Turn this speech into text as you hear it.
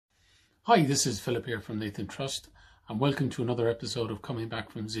Hi, this is Philip here from Nathan Trust, and welcome to another episode of Coming Back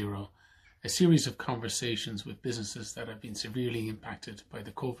from Zero, a series of conversations with businesses that have been severely impacted by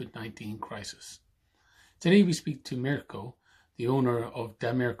the COVID-19 crisis. Today we speak to Mirko, the owner of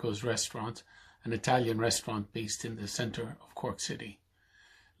Da Mirko's Restaurant, an Italian restaurant based in the centre of Cork City.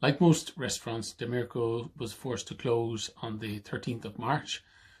 Like most restaurants, Da Mirko was forced to close on the 13th of March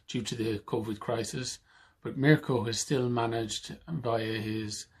due to the COVID crisis, but Mirko has still managed via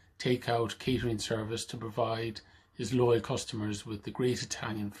his takeout catering service to provide his loyal customers with the great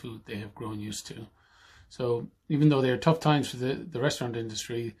Italian food they have grown used to. So even though they're tough times for the restaurant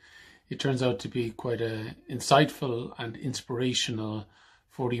industry, it turns out to be quite an insightful and inspirational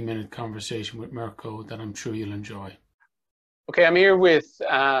 40-minute conversation with Mirko that I'm sure you'll enjoy. Okay, I'm here with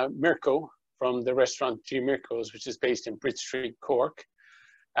Mirko from the restaurant De Mirko's, which is based in Bridge Street, Cork.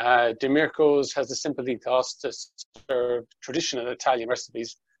 De Mirko's has a simple ethos to serve traditional Italian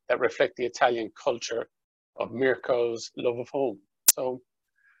recipes that reflect the Italian culture of Mirko's love of home. So,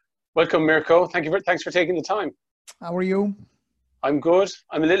 welcome, Mirko. Thanks for taking the time. How are you? I'm good.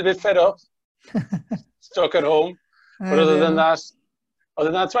 I'm a little bit fed up, stuck at home. But other than that,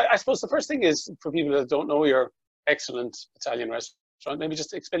 I suppose the first thing is for people that don't know your excellent Italian restaurant, maybe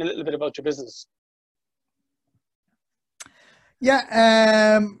just explain a little bit about your business. Yeah,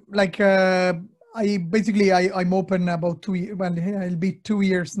 I'm open about 2 years. Well, it'll be 2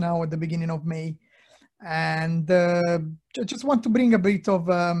 years now at the beginning of May, and I just want to bring a bit of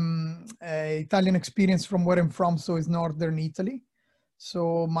Italian experience from where I'm from. So it's northern Italy.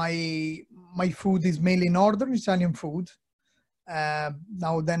 So my food is mainly northern Italian food.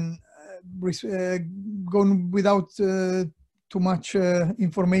 Going without too much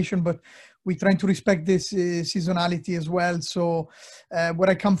information, but we're trying to respect this seasonality as well. So where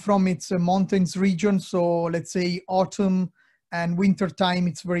I come from, it's a mountains region. So let's say autumn and winter time,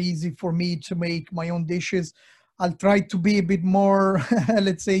 it's very easy for me to make my own dishes. I'll try to be a bit more,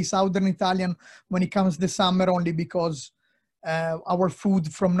 let's say, Southern Italian when it comes to the summer, only because our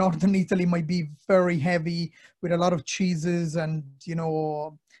food from Northern Italy might be very heavy with a lot of cheeses and,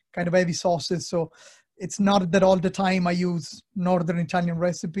 kind of heavy sauces. So it's not that all the time I use Northern Italian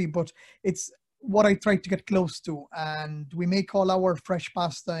recipe, but it's what I try to get close to. And we make all our fresh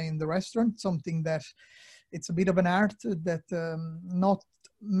pasta in the restaurant, something that it's a bit of an art that not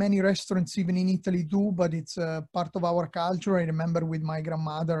many restaurants even in Italy do, but it's part of our culture. I remember with my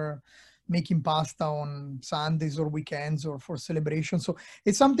grandmother making pasta on Sundays or weekends or for celebrations. So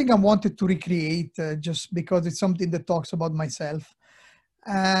it's something I wanted to recreate just because it's something that talks about myself.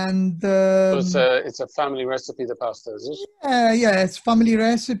 And So it's a family recipe, the pasta, is it? Yeah, it's family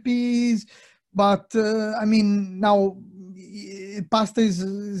recipes, but now pasta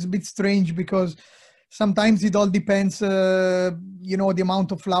is a bit strange because sometimes it all depends, the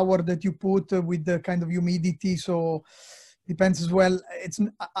amount of flour that you put with the kind of humidity. So depends as well. It's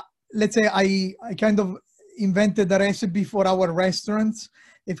let's say I kind of invented a recipe for our restaurants.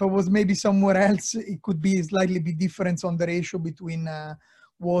 If I was maybe somewhere else, it could be slightly be different on the ratio between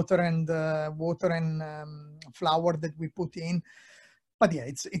water and flour that we put in. But yeah,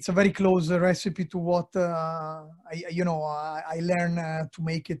 it's a very close recipe to what I learned to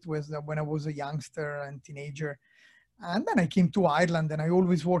make it when I was a youngster and teenager. And then I came to Ireland, and I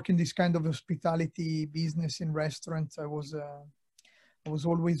always work in this kind of hospitality business in restaurants. I was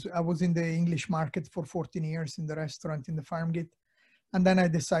in the English market for 14 years in the restaurant in the Farmgate. And then I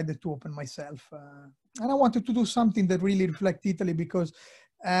decided to open myself. And I wanted to do something that really reflect Italy because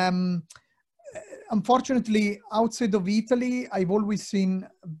unfortunately, outside of Italy, I've always seen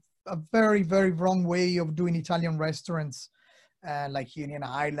a very, very wrong way of doing Italian restaurants. Like here in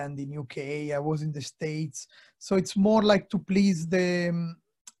Ireland, in UK, I was in the States. So it's more like to please the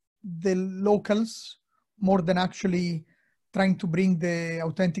locals more than actually trying to bring the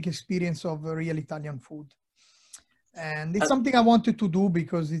authentic experience of real Italian food. And it's something I wanted to do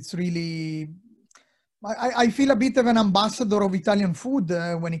because it's really, I feel a bit of an ambassador of Italian food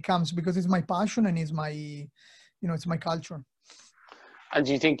when it comes, because it's my passion and it's my, it's my culture. And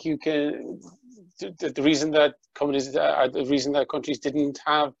do you think you can, the reason that countries didn't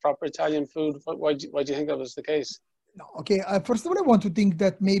have proper Italian food, why do you think that was the case? No, okay, first of all, I want to think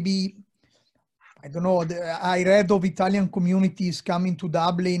that maybe, I don't know, I read of Italian communities coming to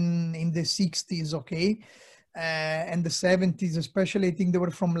Dublin in the 60s, okay? And the 70s, especially, I think they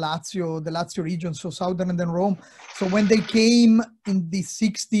were from Lazio, the Lazio region, so southern than Rome. So when they came in the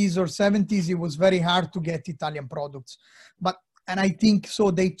 60s or 70s, it was very hard to get Italian products. And I think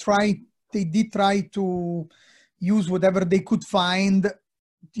so they did try to use whatever they could find,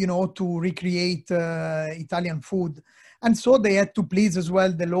 to recreate Italian food. And so they had to please as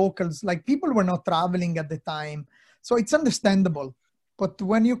well the locals. Like people were not traveling at the time. So it's understandable. But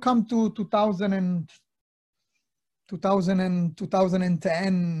when you come to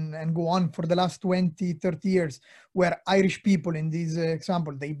 2010 and go on for the last 20, 30 years, where Irish people in this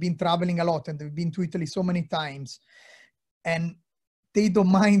example, they've been traveling a lot and they've been to Italy so many times. And they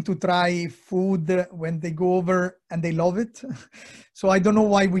don't mind to try food when they go over and they love it. So I don't know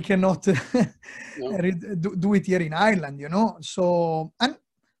why we cannot do it here in Ireland, you know? So, and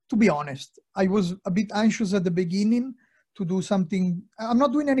to be honest, I was a bit anxious at the beginning to do something. I'm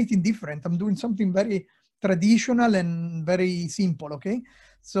not doing anything different. I'm doing something very traditional and very simple, okay?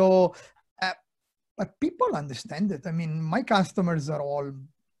 So, but people understand it. I mean, my customers are all,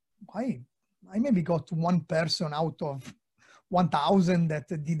 I maybe got one person out of 1,000 that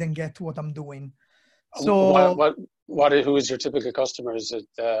didn't get what I'm doing. So who is your typical customer? Is it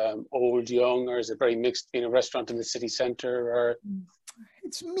old, young, or is it very mixed, being a restaurant in the city center? Or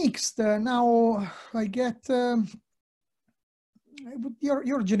it's mixed. Now I get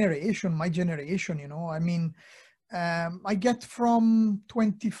your generation, my generation, you know, I mean, I get from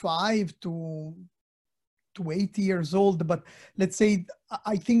 25 to 80 years old, but let's say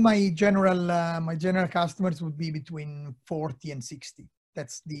I think my general customers would be between 40 and 60.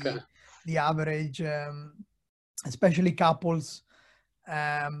 That's the average, especially couples,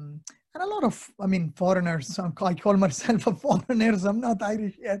 and a lot of, I mean, foreigners. I call myself a foreigner. I'm not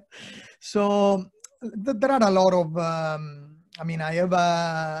Irish yet, so there are a lot of. I mean, I have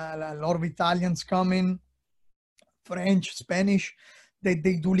a lot of Italians coming, French, Spanish. They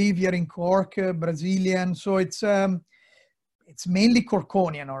do live here in Cork, Brazilian. So it's mainly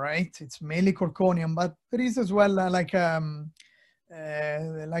Corkonian, all right? It's mainly Corkonian, but there is as well like a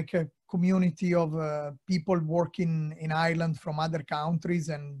community of people working in Ireland from other countries,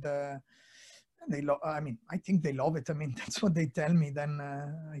 and they I mean, I think they love it. I mean, that's what they tell me. Then,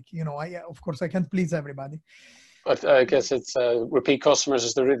 like, you know, of course I can't please everybody. But I guess it's repeat customers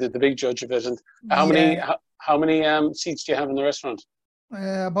is the big judge of it. And how many seats do you have in the restaurant?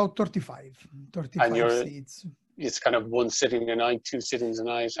 About 35 seats. It's kind of one sitting a night, two sittings a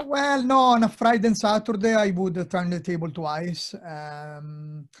night. Well, no, on a Friday and Saturday, I would turn the table twice.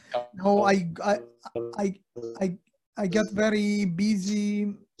 No, I get very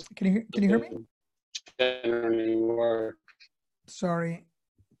busy. Can you hear me? Generally work. Sorry,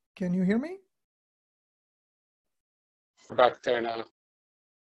 can you hear me? We're back there now.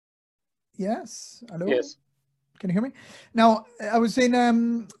 Yes. Hello. Yes. Can you hear me? Now, I was saying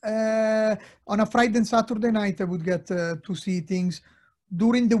on a Friday and Saturday night, I would get 2 seatings.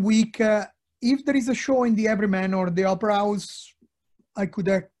 During the week, if there is a show in the Everyman or the Opera House, I could,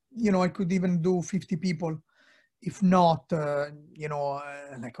 I could even do 50 people. If not,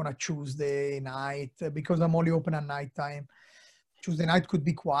 like on a Tuesday night, because I'm only open at night time. Tuesday night could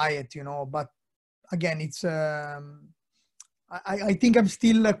be quiet, you know, but again, it's... I think I'm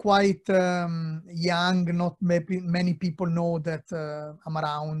still quite young. Not many people know that I'm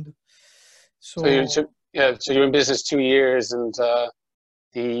around. So you're in business 2 years, and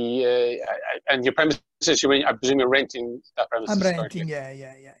and your premises. I presume you're renting that premises. I'm renting. Yeah.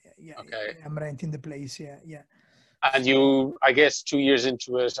 Okay. Yeah, I'm renting the place. Yeah. And I guess 2 years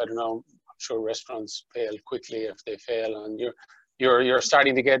into it, I don't know. I'm sure restaurants fail quickly if they fail, and you're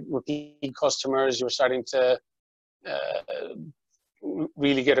starting to get repeat customers. You're starting to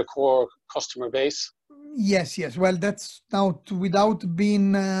really get a core customer base. Yes. Well, that's now without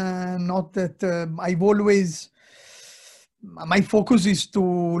being not that I've always, my focus is to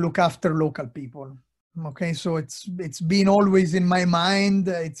look after local people. Okay, so it's been always in my mind.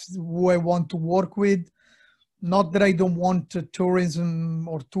 It's who I want to work with. Not that I don't want tourism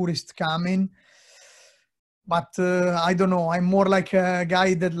or tourists coming. But I don't know, I'm more like a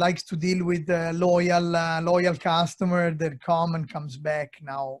guy that likes to deal with loyal customer that comes back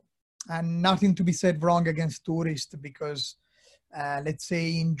now. And nothing to be said wrong against tourists, because let's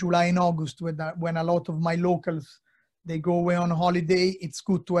say in July and August, when a lot of my locals, they go away on holiday, it's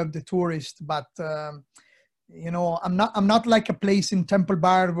good to have the tourists. But I'm not like a place in Temple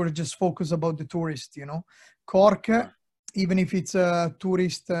Bar where just focus about the tourists, you know. Cork, even if it's a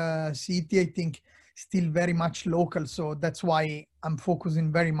tourist city, I think still very much local. So that's why I'm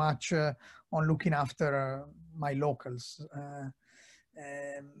focusing very much on looking after my locals.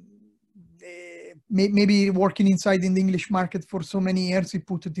 Maybe working inside in the English market for so many years, it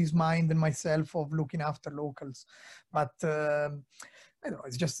put this mind in myself of looking after locals. But I don't know,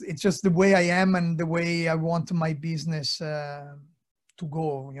 it's just the way I am and the way I want my business to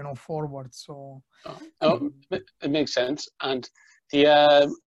go, you know, forward. So it makes sense. And the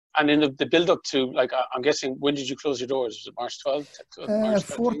And in the build up to, like, I'm guessing, when did you close your doors? Was it March 12th? March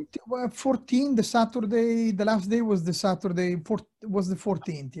 13th? 14, the Saturday, the last day was the Saturday, was the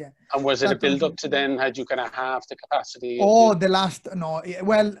 14th, yeah. And was it Saturday. a build up to then? Had you kind of half the capacity? Oh, the last, no,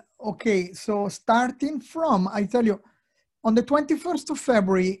 well, okay. So starting from, I tell you, on the 21st of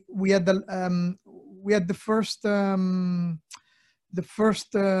February, we had the first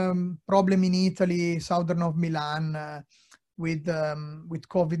problem in Italy, southern of Milan, with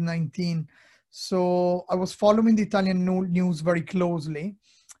COVID-19. So I was following the Italian news very closely.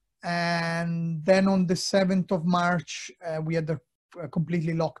 And then on the 7th of March, we had a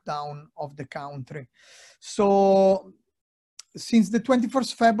completely lockdown of the country. So since the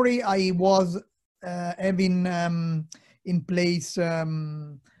 21st February, I was having in place,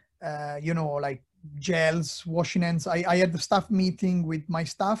 you know, like gels, washing hands. I had the staff meeting with my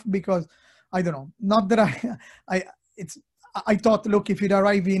staff because I don't know, not that I thought, look, if it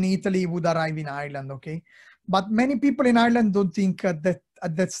arrived in Italy, it would arrive in Ireland, okay? But many people in Ireland don't think at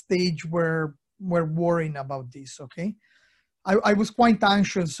that stage we're worrying about this, okay? I was quite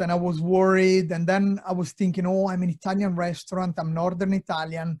anxious and I was worried. And then I was thinking, oh, I'm an Italian restaurant. I'm Northern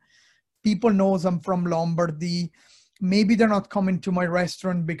Italian. People knows I'm from Lombardy. Maybe they're not coming to my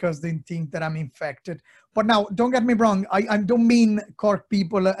restaurant because they think that I'm infected. But now, don't get me wrong. I don't mean Cork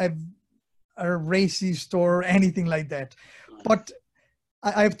people are racist or anything like that. But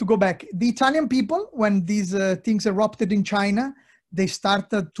I have to go back. The Italian people, when these things erupted in China, they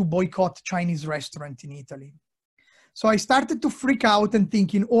started to boycott Chinese restaurants in Italy. So I started to freak out and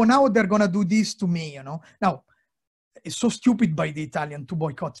thinking, oh, now they're going to do this to me, you know. Now, it's so stupid by the Italian to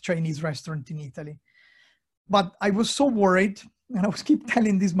boycott Chinese restaurant in Italy. But I was so worried, and I was keep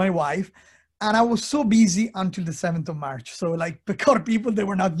telling this my wife, and I was so busy until the 7th of March. So like the core people, they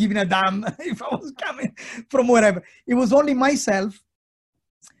were not giving a damn if I was coming from wherever. It was only myself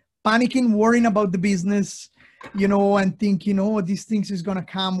panicking, worrying about the business, you know, and thinking, oh, these things is going to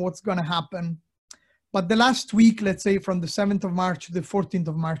come, what's going to happen. But the last week, let's say from the 7th of March to the 14th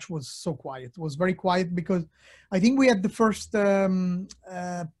of March was so quiet. It was very quiet because I think we had the first person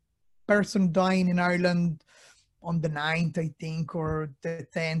dying in Ireland on the 9th, I think, or the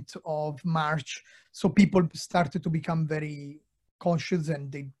 10th of March. So people started to become very cautious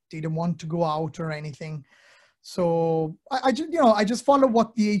and they didn't want to go out or anything. So I just follow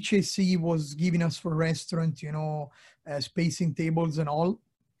what the HSE was giving us for restaurant, you know, spacing tables and all.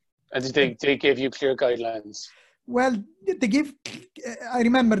 And they gave you clear guidelines? Well, I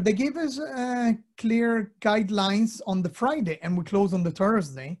remember they gave us clear guidelines on the Friday and we closed on the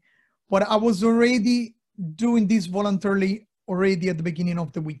Thursday. But I was already doing this voluntarily already at the beginning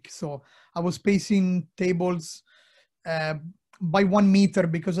of the week. So I was spacing tables by 1 meter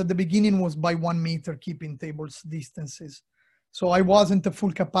because at the beginning was by 1 meter, keeping tables distances. So I wasn't at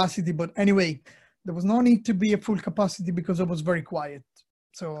full capacity, but anyway, there was no need to be at full capacity because I was very quiet.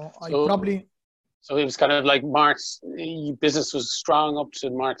 So it was kind of like March, business was strong up to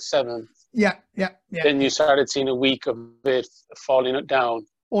March 7th. Yeah. Then you started seeing a week of it falling down.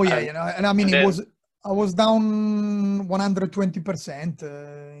 Oh yeah, you know, and I mean, I was down 120%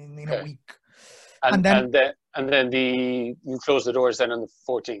 in a week. And then you closed the doors then on the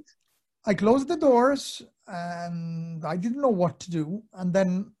 14th. I closed the doors and I didn't know what to do. And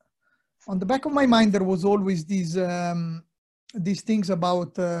then on the back of my mind, there was always these things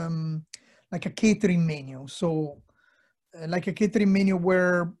about like a catering menu. So like a catering menu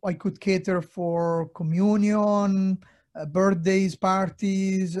where I could cater for communion, birthdays,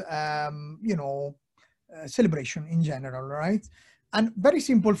 parties, you know, celebration in general, right? And very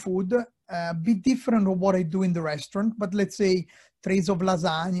simple food, a bit different of what I do in the restaurant, but let's say trays of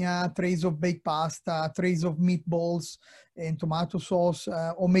lasagna, trays of baked pasta, trays of meatballs and tomato sauce,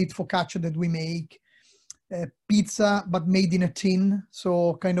 homemade focaccia that we make, pizza, but made in a tin.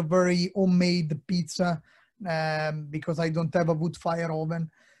 So kind of very homemade pizza because I don't have a wood fire oven.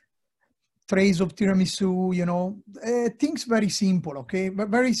 Trays of tiramisu, you know, things very simple, okay? But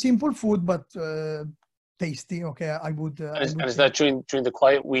very simple food, but tasty, okay? I would is that during the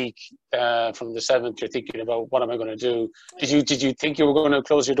quiet week from the 7th, you're thinking about what am I going to do? Did you think you were going to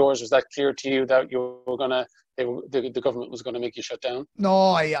close your doors? Was that clear to you that you were going to, the government was going to make you shut down?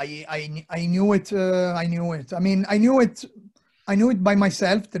 No, I knew it. I knew it. I mean, I knew it by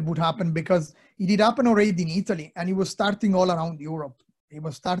myself that would happen because it did happen already in Italy and it was starting all around Europe. It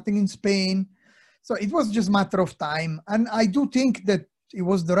was starting in Spain. So it was just a matter of time. And I do think that it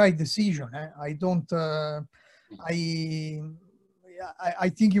was the right decision. I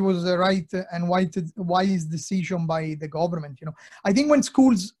think it was the right and wise decision by the government. You know, I think when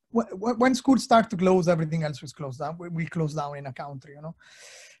schools when schools start to close, everything else will close down. We close down in a country, you know.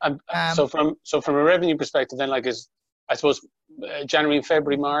 So from a revenue perspective, then, like, I suppose January and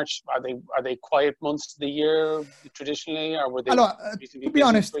February, March, are they quiet months of the year traditionally, or were they to be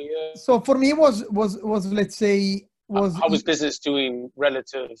honest, for you? so for me was let's say how was business doing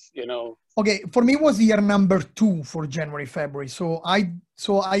relative, you know? Okay, for me was year number 2 for January, February. So I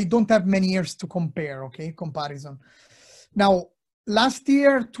don't have many years to compare, okay, comparison. Now, last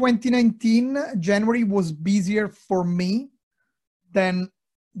year, 2019, January was busier for me than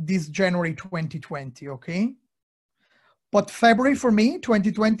this January 2020, okay? But February for me,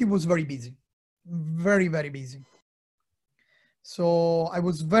 2020 was very busy, very, very busy. So I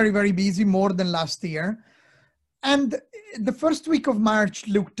was very, very busy, more than last year. And the first week of March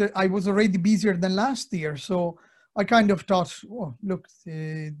I was already busier than last year. So I kind of thought, oh, look,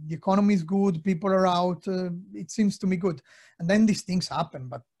 the economy is good, people are out, it seems to me good. And then these things happen.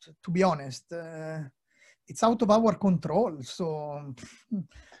 But to be honest, it's out of our control. So,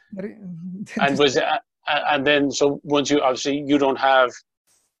 and then, so once you don't have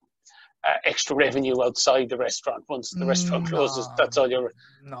extra revenue outside the restaurant. Once the restaurant closes, that's all you're.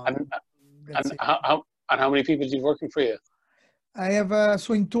 No. And how many people do you working for you? I have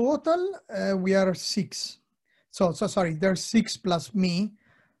so in total we are 6. So sorry, there's 6 plus me.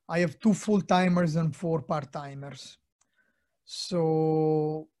 I have 2 full-timers and 4 part-timers.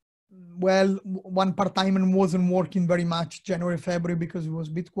 So, well, one part-timer wasn't working very much January, February because it was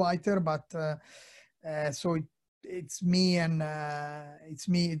a bit quieter, but so it's me and it's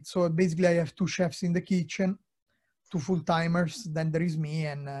me. So basically I have 2 chefs in the kitchen, 2 full-timers, then there is me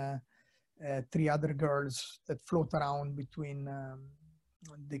and 3 other girls that float around between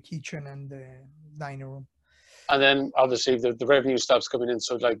the kitchen and the dining room. And then obviously the revenue stops coming in.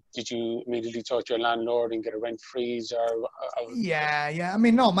 So, like, did you immediately talk to your landlord and get a rent freeze, or? Yeah. I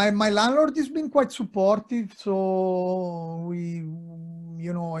mean, no, my landlord has been quite supportive. So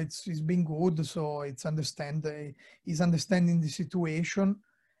it's been good. So he's understanding the situation.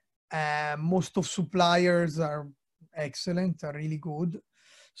 Most of suppliers are excellent, are really good.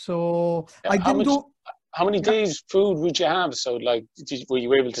 So how many days food would you have? So, like, were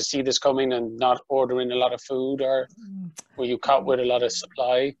you able to see this coming and not ordering a lot of food, or were you caught with a lot of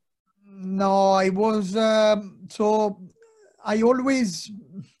supply? No, I was. So I always.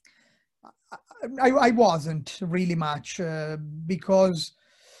 I wasn't really much because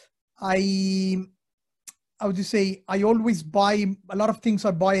I would say I always buy a lot of things.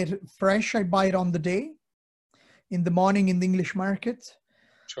 I buy it fresh. I buy it on the day, in the morning in the English market.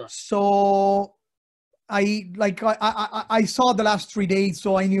 Sure. So I saw the last 3 days,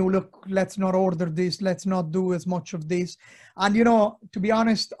 so I knew, look, let's not order this, let's not do as much of this. And to be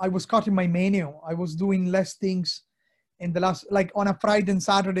honest, I was cutting my menu. I was doing less things in the last, like on a Friday and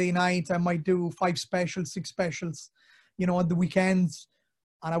Saturday night, I might do 5 specials, 6 specials, on the weekends.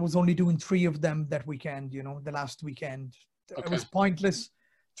 And I was only doing 3 of them that weekend, the last weekend. Okay. It was pointless,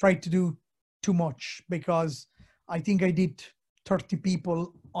 try to do too much, because I think I did 30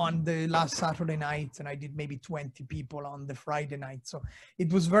 people on the last Saturday night, and I did maybe 20 people on the Friday night. So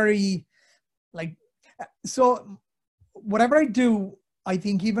it was very so whatever I do, I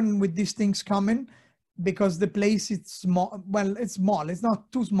think even with these things coming, because the place, it's small. Well, it's small. It's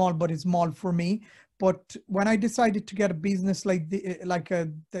not too small, but it's small for me. But when I decided to get a business like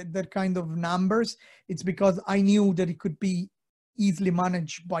that kind of numbers, it's because I knew that it could be easily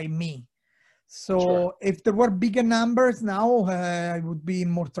managed by me. So sure. If there were bigger numbers now, I would be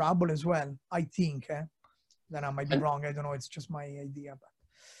in more trouble as well, I think. Then I might be wrong. I don't know. It's just my idea. But.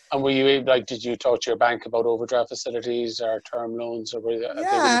 And were you did you talk to your bank about overdraft facilities or term loans, or were they in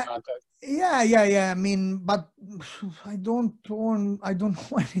contact? Yeah. I mean, but I don't owe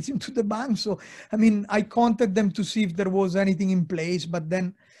anything to the bank. So, I mean, I contacted them to see if there was anything in place, but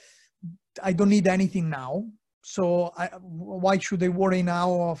then I don't need anything now. So why should I worry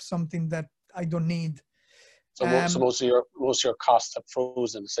now of something that I don't need? So most of your costs are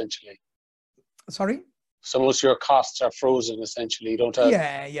frozen, essentially. Sorry? So most of your costs are frozen, essentially. You don't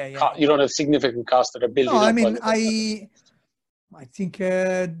have you don't have significant costs that are building up. I mean, I think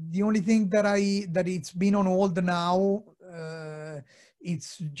the only thing that it's been on hold now,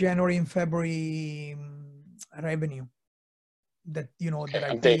 it's January and February revenue that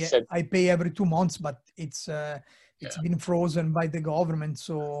that I pay every 2 months, but it's been frozen by the government,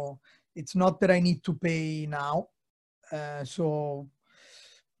 so it's not that I need to pay now. So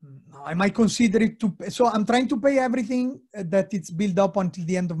I might consider it so I'm trying to pay everything that it's built up until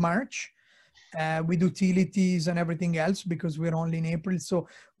the end of March. with utilities and everything else, because we're only in April. So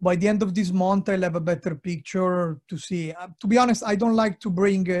by the end of this month, I'll have a better picture to see. To be honest, I don't like to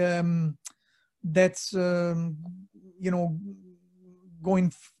bring that's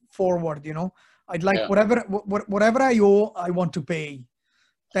going forward. I'd like whatever I owe, I want to pay.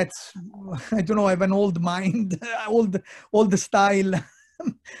 That's, I don't know, I have an old mind, old style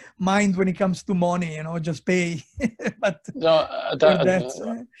mind when it comes to money, just pay. But no,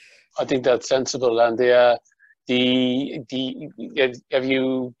 I think that's sensible. And have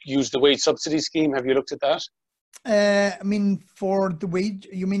you used the wage subsidy scheme? Have you looked at that? I mean, for the wage,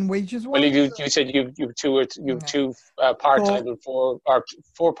 you mean wages? Well, you said you've two part-time and four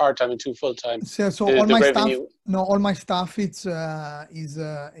part-time and two full-time. So all my staff, it's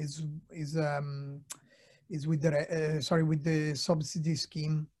with the with the subsidy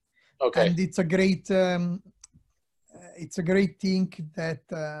scheme. Okay. And it's a great thing that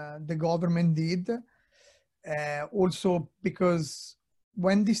the government did. Also, because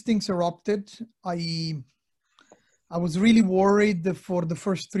when these things erupted, I was really worried for the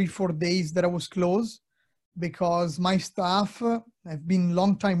first 3-4 days that I was closed, because my staff have been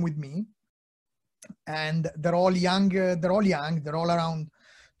long time with me, and they're all young. They're all around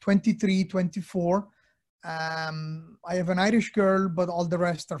 23, 24. I have an Irish girl, but all the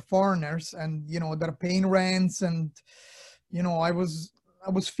rest are foreigners, and they're paying rents, and I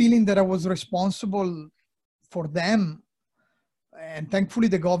was feeling that I was responsible for them, and thankfully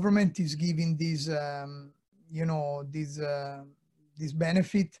the government is giving these this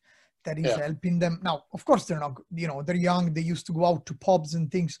benefit that is helping them. Now, of course, they're not, they're young. They used to go out to pubs and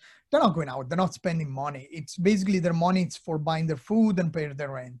things. They're not going out. They're not spending money. It's basically their money. It's for buying their food and paying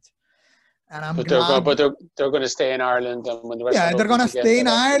their rent. And I'm glad. They're going to stay in Ireland. And when the rest they're going to stay in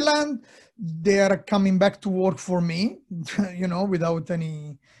Ireland. They are coming back to work for me, without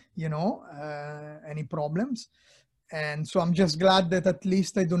any, any problems. And so I'm just glad that at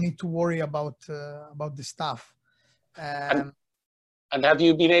least I don't need to worry about the staff. And have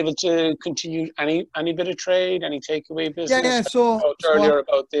you been able to continue any bit of trade, any takeaway business? Yeah. So earlier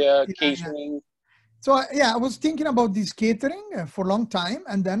about the catering. So I was thinking about this catering for a long time,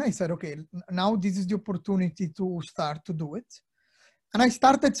 and then I said, okay, now this is the opportunity to start to do it. And I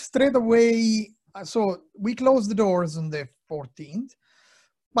started straight away. So we closed the doors on the 14th,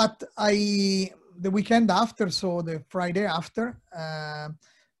 but the weekend after, so the Friday after,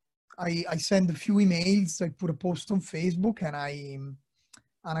 I sent a few emails. I put a post on Facebook, and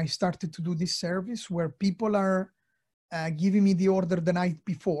I started to do this service where people are giving me the order the night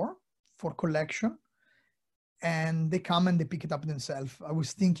before for collection, and they come and they pick it up themselves. I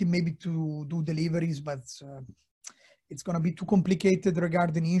was thinking maybe to do deliveries, but it's going to be too complicated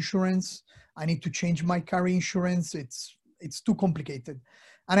regarding insurance. I need to change my car insurance. It's too complicated.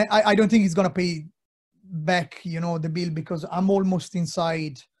 And I don't think it's going to pay back, the bill, because I'm almost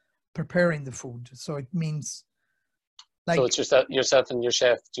inside preparing the food. So it means so it's just that yourself and your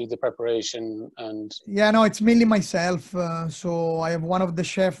chef do the preparation and... Yeah, no, it's mainly myself. So I have one of the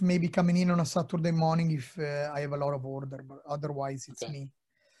chef maybe coming in on a Saturday morning if I have a lot of order, but otherwise it's me.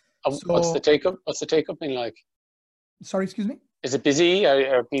 So, what's the take-up been like? Sorry, excuse me? Is it busy?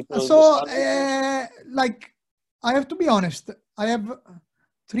 Are people... So, I have to be honest. I have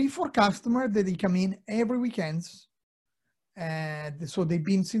 3-4 customers that they come in every weekends. And so they've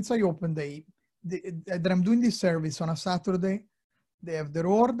been, since I opened, that I'm doing this service on a Saturday. They have their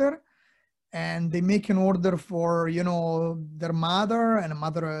order, and they make an order for, their mother and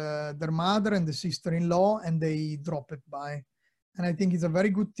their mother and the sister-in-law, and they drop it by. And I think it's a very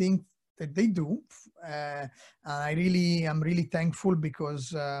good thing that they do. I'm really thankful,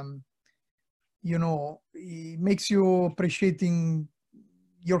 because, it makes you appreciating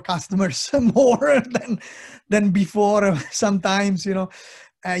your customers more than before. Sometimes,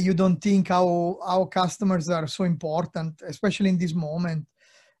 you don't think how customers are so important, especially in this moment.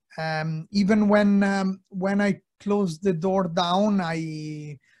 Even when I closed the door down,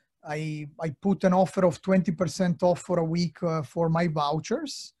 I put an offer of 20% off for a week for my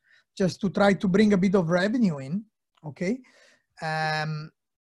vouchers, just to try to bring a bit of revenue in. Okay. And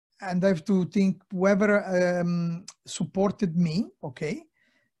I have to think whoever supported me. Okay.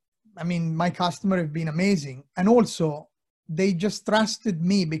 I mean, my customer have been amazing. And also they just trusted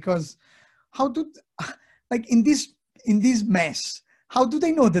me, because in this mess, how do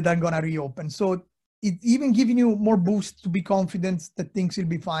they know that I'm going to reopen? So it even giving you more boost to be confident that things will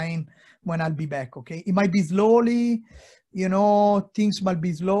be fine when I'll be back. Okay. It might be slowly, things might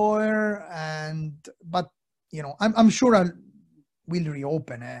be slower, but I'm sure I will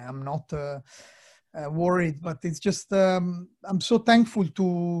reopen. I'm not worried, but it's just, I'm so thankful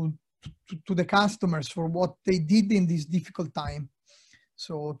to to the customers for what they did in this difficult time.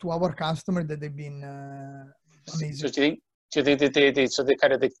 So to our customers, that they've been amazing. So do you think that they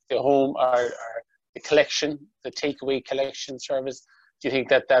kind of the home or the collection, the takeaway collection service, do you think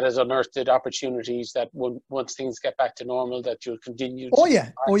that has unearthed opportunities that once things get back to normal, that you'll continue to? Oh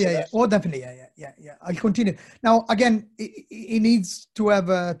yeah. Oh, definitely. Yeah. I'll continue. Now, again, it needs to have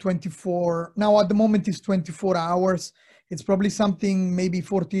a 24. Now, at the moment, it's 24 hours. It's probably something, maybe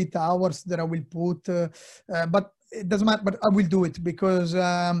 48 hours that I will put, but it doesn't matter. But I will do it because,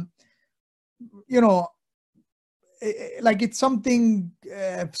 like it's something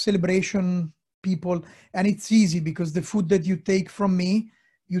celebration people, and it's easy because the food that you take from me,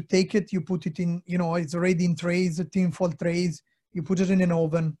 you take it, you put it in, it's already in trays, tinfoil trays, you put it in an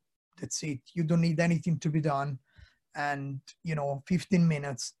oven, that's it. You don't need anything to be done. And 15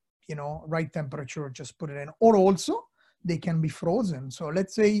 minutes, right temperature, just put it in. Or also they can be frozen. So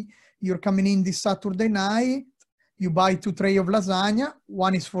let's say you're coming in this Saturday night, you buy 2 trays of lasagna,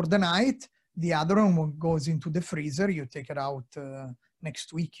 one is for the night, the other one goes into the freezer, you take it out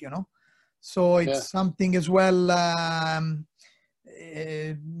next week, So it's something as well,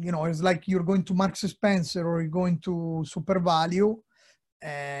 it's like you're going to Marks & Spencer or you're going to Super Value.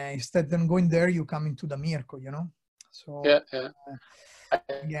 Instead of going there, you come into the Mirco, So,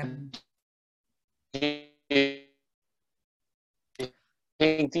 again.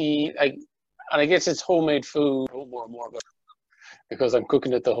 I guess it's homemade food more and more, because I'm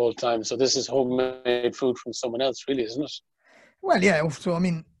cooking it the whole time. So this is homemade food from someone else, really, isn't it? Well, yeah. Also, I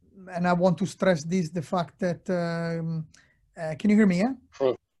mean, and I want to stress the fact that, can you hear me? Yeah.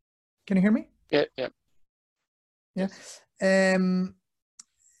 True. Can you hear me? Yeah.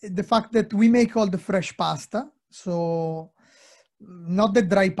 The fact that we make all the fresh pasta. So not the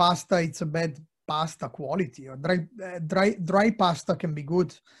dry pasta, it's a bad pasta quality, or dry pasta can be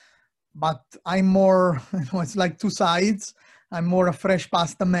good, but I'm more, it's like two sides. I'm more a fresh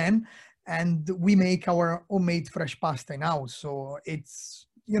pasta man, and we make our homemade fresh pasta in house. So it's,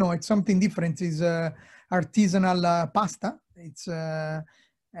 it's something different. It's artisanal pasta. It's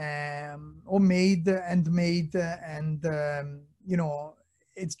homemade, handmade, and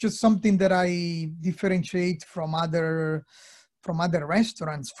it's just something that I differentiate from other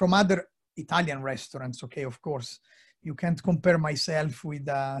restaurants, from other Italian restaurants. Okay, of course, you can't compare myself with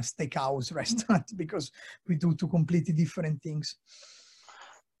a steakhouse restaurant because we do two completely different things.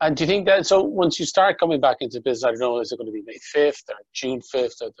 And do you think that, so once you start coming back into business, I don't know, is it going to be May 5th or June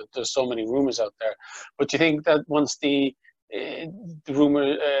 5th? There's so many rumors out there. But do you think that once the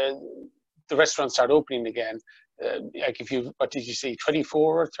restaurants start opening again, like what did you say,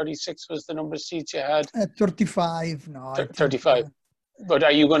 24 or 36 was the number of seats you had? 35, no. 35. But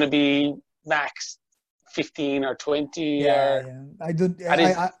are you going to be max 15 or 20? Yeah. I don't.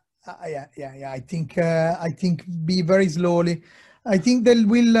 I think be very slowly. I think there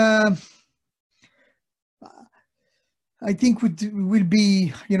will. I think it will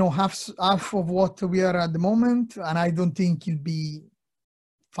be, half of what we are at the moment, and I don't think it'll be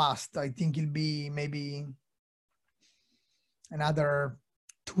fast. I think it'll be maybe another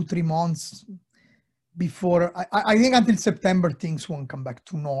 2-3 months before. I think until September things won't come back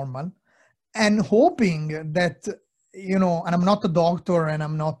to normal, and hoping that, and I'm not a doctor and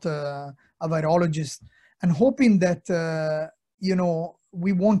I'm not a virologist, and hoping that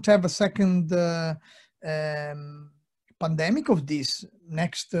we won't have a second pandemic of this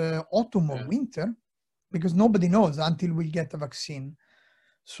next autumn or winter, because nobody knows until we get a vaccine.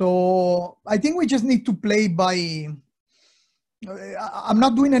 So I think we just need to play by. I'm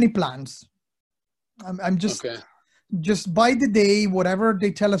not doing any plans. I'm just by the day, whatever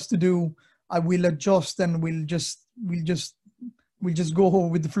they tell us to do, I will adjust, and we'll just go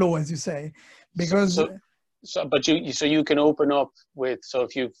with the flow, as you say, because. But you can open up with, so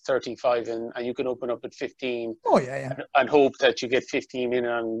if you're 35 and you can open up at 15. Oh yeah. And hope that you get 15 in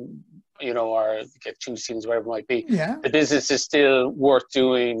on, or get 2 seasons, whatever it might be. Yeah. The business is still worth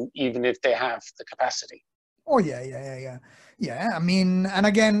doing, even if they have the capacity. Oh yeah. I mean, and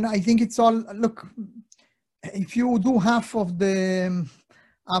again, I think it's all, look, if you do half of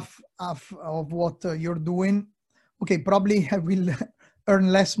what you're doing, okay, probably I will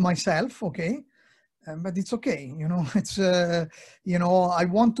earn less myself. Okay. But it's okay, it's, I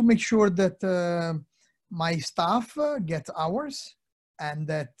want to make sure that my staff get hours, and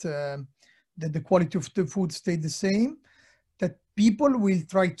that the quality of the food stay the same, that people will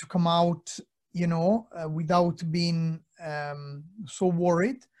try to come out, without being so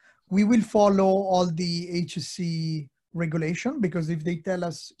worried. We will follow all the HSE regulation, because if they tell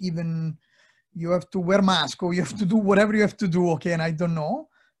us even you have to wear mask or you have to do whatever you have to do, okay, and I don't know,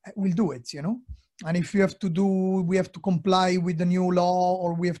 we'll do it, and if you have to we have to comply with the new law,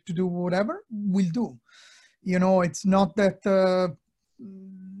 or we have to do whatever, we'll do. It's not that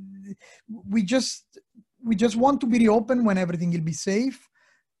we just want to be reopened when everything will be safe,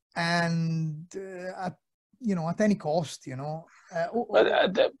 and at any cost. But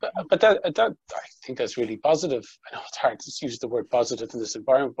that I think that's really positive. I know it's hard to use the word positive in this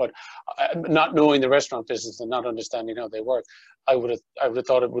environment, but not knowing the restaurant business and not understanding how they work, I would have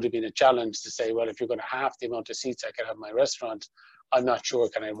thought it would have been a challenge to say, well, if you're going to half the amount of seats I can have in my restaurant, I'm not sure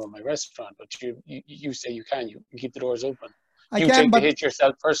can I run my restaurant. But you say you can keep the doors open. You take the hit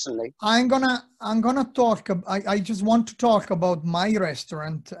yourself personally. I'm gonna talk. I just want to talk about my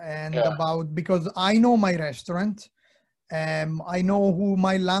restaurant and about, because I know my restaurant. I know who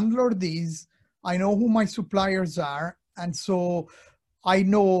my landlord is. I know who my suppliers are, and so I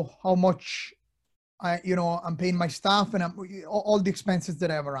know how much I'm paying my staff and all the expenses that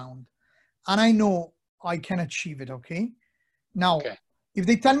I have around, and I know I can achieve it. Okay. Now, if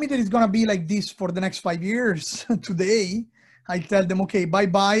they tell me that it's gonna be like this for the next 5 years, today, I tell them, okay,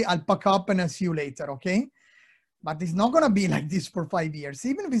 bye-bye, I'll pack up and I'll see you later, okay? But it's not going to be like this for 5 years.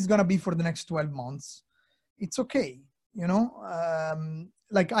 Even if it's going to be for the next 12 months, it's okay,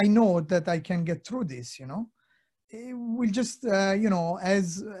 like I know that I can get through this, We'll just,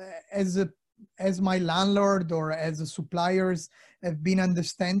 as my landlord or as the suppliers have been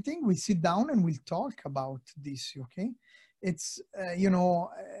understanding, we sit down and we'll talk about this, okay? It's,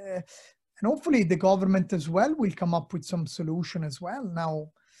 and hopefully the government as well will come up with some solution as well.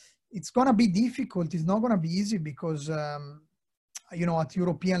 Now, it's going to be difficult. It's not going to be easy because, at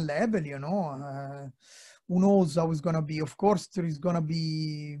European level, who knows how it's going to be. Of course, there is going to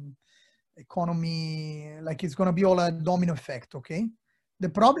be economy, like it's going to be all a domino effect, okay? The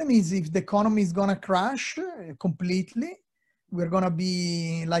problem is if the economy is going to crash completely, we're going to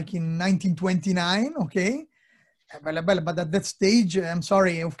be like in 1929, okay? But at that stage, I'm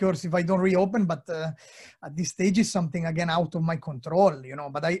sorry, of course, if I don't reopen, but at this stage is something, again, out of my control,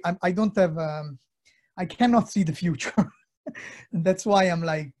 but I don't have, I cannot see the future. And that's why I'm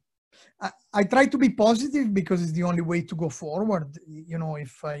like, I try to be positive because it's the only way to go forward,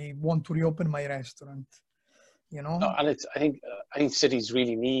 if I want to reopen my restaurant, No, and I think cities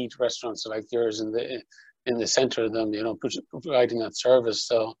really need restaurants like yours in the center of them, providing that service.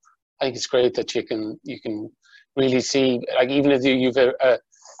 So I think it's great that you can really see, like, even if you've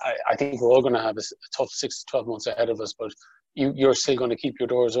I think we're all going to have a tough 6 to 12 months ahead of us, but you're still going to keep your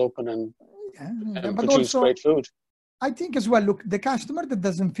doors open and produce great food. I think as well, look, the customer that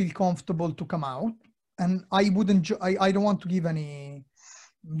doesn't feel comfortable to come out, and I don't want to give any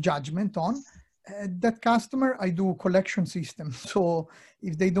judgment on that customer. I do collection system. So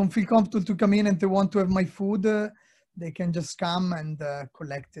if they don't feel comfortable to come in and they want to have my food, they can just come and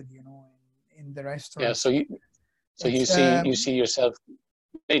collect it, in the restaurant. Yeah. So you see yourself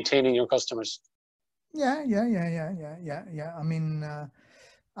maintaining your customers. Yeah. I mean,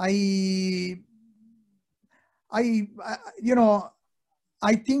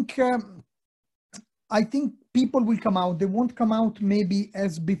 I think people will come out. They won't come out maybe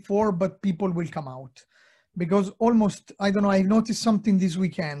as before, but people will come out because almost, I don't know, I've noticed something this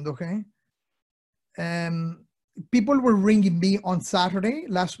weekend, okay? People were ringing me on Saturday,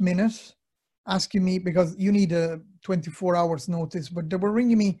 last minute, asking me, because you need a 24 hours notice, but they were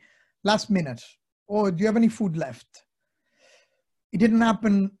ringing me last minute. Oh, do you have any food left? It didn't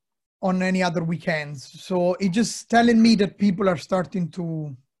happen on any other weekends. So it's just telling me that people are starting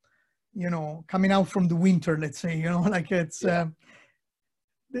to, coming out from the winter, let's say, like it's,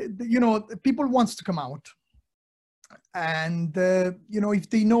 people wants to come out. And, if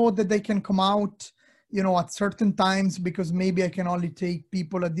they know that they can come out, at certain times, because maybe I can only take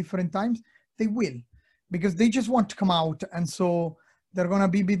people at different times, they will, because they just want to come out. And so they're going to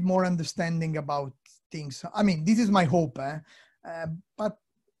be a bit more understanding about things. I mean, this is my hope, but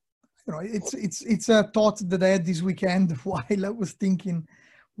it's a thought that I had this weekend while I was thinking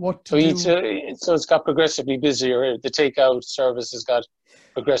what to do. So it's got progressively busier. The takeout service has got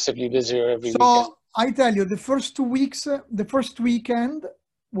progressively busier every weekend. So I tell you, the first 2 weeks, the first weekend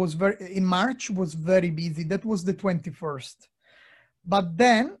was in March was very busy. That was the 21st. But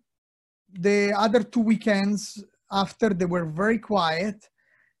then the other 2 weekends after, they were very quiet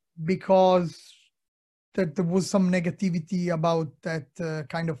because that there was some negativity about that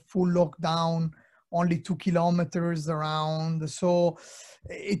kind of full lockdown, only 2 kilometers around. So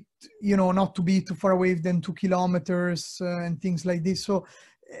it, not to be too far away than 2 kilometers and things like this. So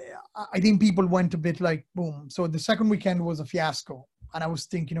I think people went a bit like, boom. So the second weekend was a fiasco. And I was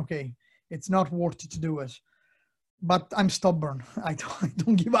thinking, okay, it's not worth it to do it. but I'm stubborn. I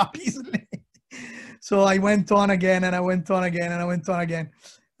don't give up easily. So I went on again, and I went on again, and I went on again,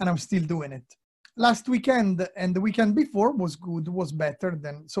 and I'm still doing it. Last weekend and the weekend before was good, was better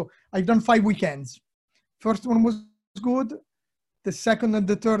than, so I've done 5 weekends. First one was good, the second and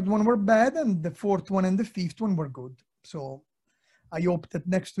the third one were bad, and the fourth one and the fifth one were good. So I hope that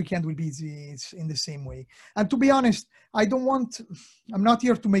next weekend will be easy in the same way. And to be honest, I'm not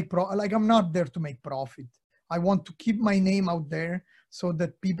here to make I'm not there to make profit. I want to keep my name out there so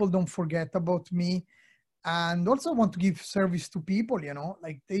that people don't forget about me. And also I want to give service to people,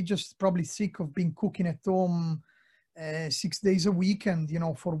 like they just probably sick of being cooking at home 6 days a week. And,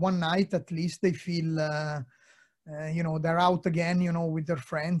 for one night, at least they feel, they're out again, with their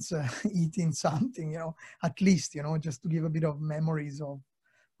friends, eating something, at least, just to give a bit of memories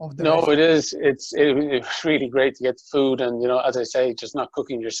of the No, restaurant. it's really great to get food, and as I say, just not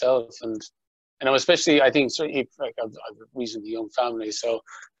cooking yourself, and especially I think, so if, like I've a reasonably young family, so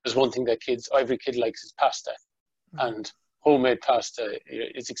there's one thing that every kid likes is pasta, and homemade pasta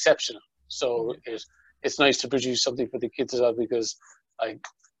is exceptional. So it's nice to produce something for the kids as well, because like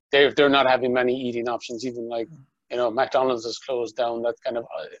they're not having many eating options. Even like McDonald's has closed down. That kind of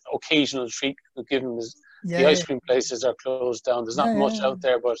occasional treat we give them is the ice cream places are closed down. There's not much out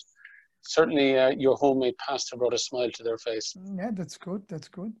there, but certainly your homemade pasta brought a smile to their face. Yeah, that's good. That's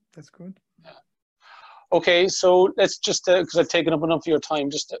good. That's good. Yeah. Okay, so let's just, because I've taken up enough of your time,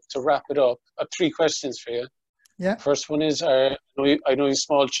 just to wrap it up, I have 3 questions for you. Yeah. First one is, I know you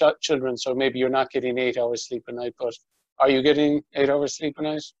small children, so maybe you're not getting 8 hours sleep a night, but are you getting 8 hours sleep a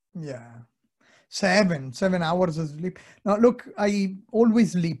night? Yeah. 7 hours of sleep. Now, look, I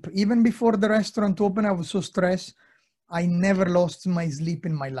always sleep. Even before the restaurant opened, I was so stressed. I never lost my sleep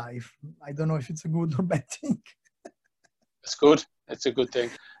in my life. I don't know if it's a good or bad thing. It's good. It's a good thing.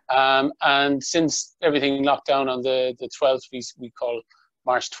 And since everything locked down on the 12th, we call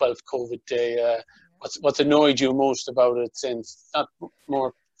March 12th COVID Day, what's annoyed you most about it, since not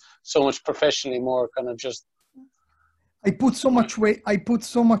more so much professionally, more kind of just... I put so much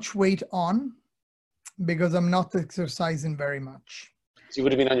weight on because I'm not exercising very much. You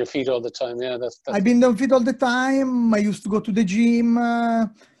would have been on your feet all the time. Yeah, that's I've been on feet all the time. I used to go to the gym.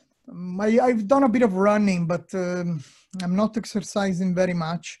 I've done a bit of running, but I'm not exercising very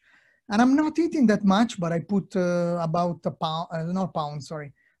much. And I'm not eating that much, but I put about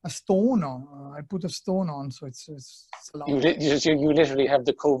a stone on. I put a stone on, so it's a lot. You literally have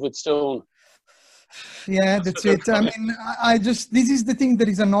the COVID stone. Yeah, that's it. I mean, this is the thing that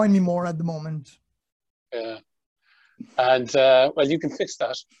is annoying me more at the moment. Yeah. And, well, you can fix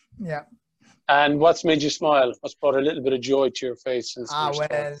that. Yeah. And what's made you smile? What's brought a little bit of joy to your face since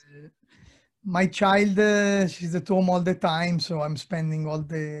my child, she's at home all the time, so I'm spending all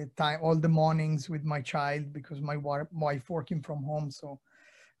the mornings with my child because my wife working from home. So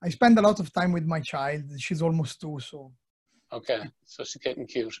I spend a lot of time with my child. She's almost 2, so. Okay, so she's getting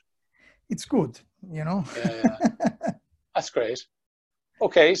cute. It's good, Yeah. That's great.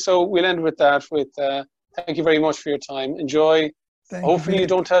 Okay, so we'll end with that. Thank you very much for your time. Enjoy. Hopefully you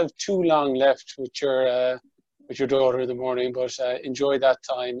don't have too long left with your daughter in the morning, but enjoy that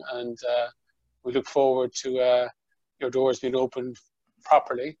time, and we look forward to your doors being opened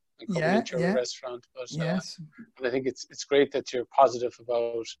properly and coming into your restaurant. But, yes. But I think it's great that you're positive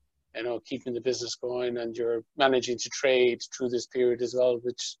about keeping the business going, and you're managing to trade through this period as well,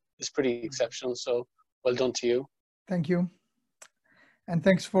 which is pretty exceptional. So well done to you. Thank you, and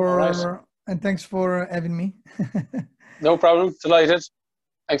thanks for having me. No problem. Delighted.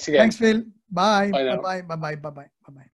 Thanks again. Thanks, Phil. Bye. Bye now. Bye. Bye. Bye. Bye. Bye. Bye.